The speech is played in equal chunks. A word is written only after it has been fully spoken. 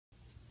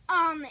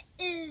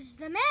is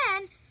the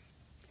man.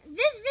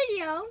 This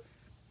video,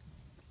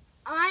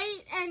 I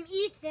am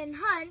Ethan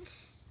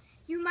Hunt.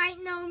 You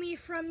might know me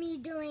from me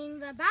doing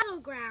the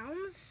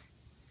Battlegrounds,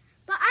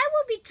 but I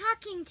will be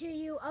talking to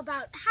you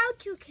about how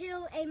to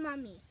kill a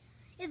mummy.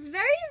 It's very,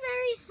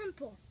 very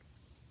simple.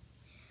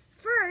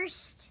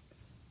 First,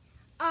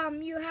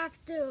 you have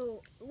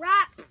to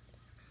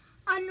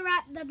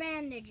unwrap the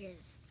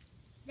bandages.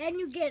 Then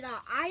you get an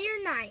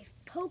iron knife,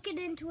 poke it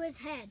into his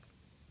head.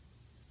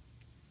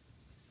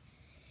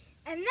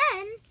 And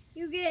then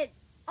you get,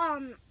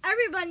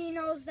 everybody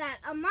knows that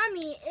a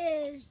mummy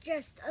is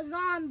just a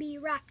zombie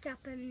wrapped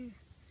up in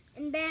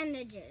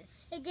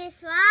bandages. It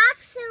just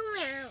walks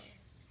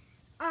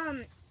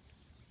around.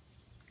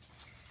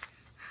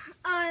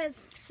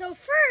 So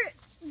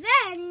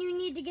then you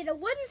need to get a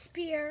wooden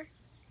spear,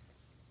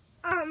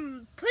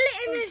 put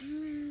it in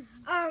his,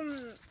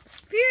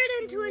 spear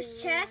it into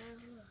his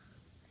chest,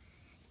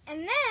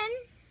 and then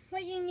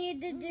what you need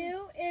to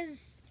do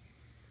is,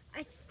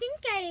 I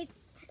think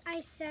I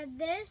said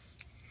this,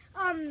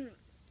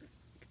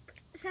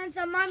 since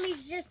a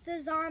mummy's just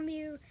a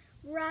zombie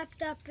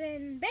wrapped up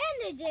in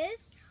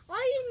bandages, all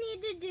you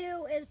need to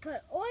do is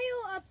put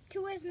oil up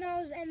to his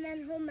nose and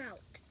then he'll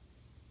melt.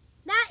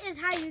 That is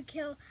how you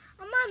kill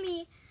a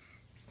mummy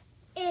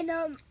in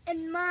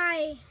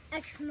my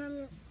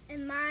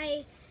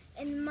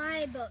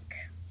book.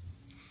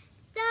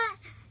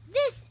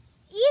 This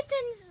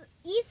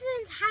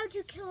Ethan's how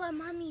to kill a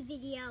mummy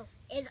video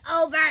is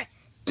over.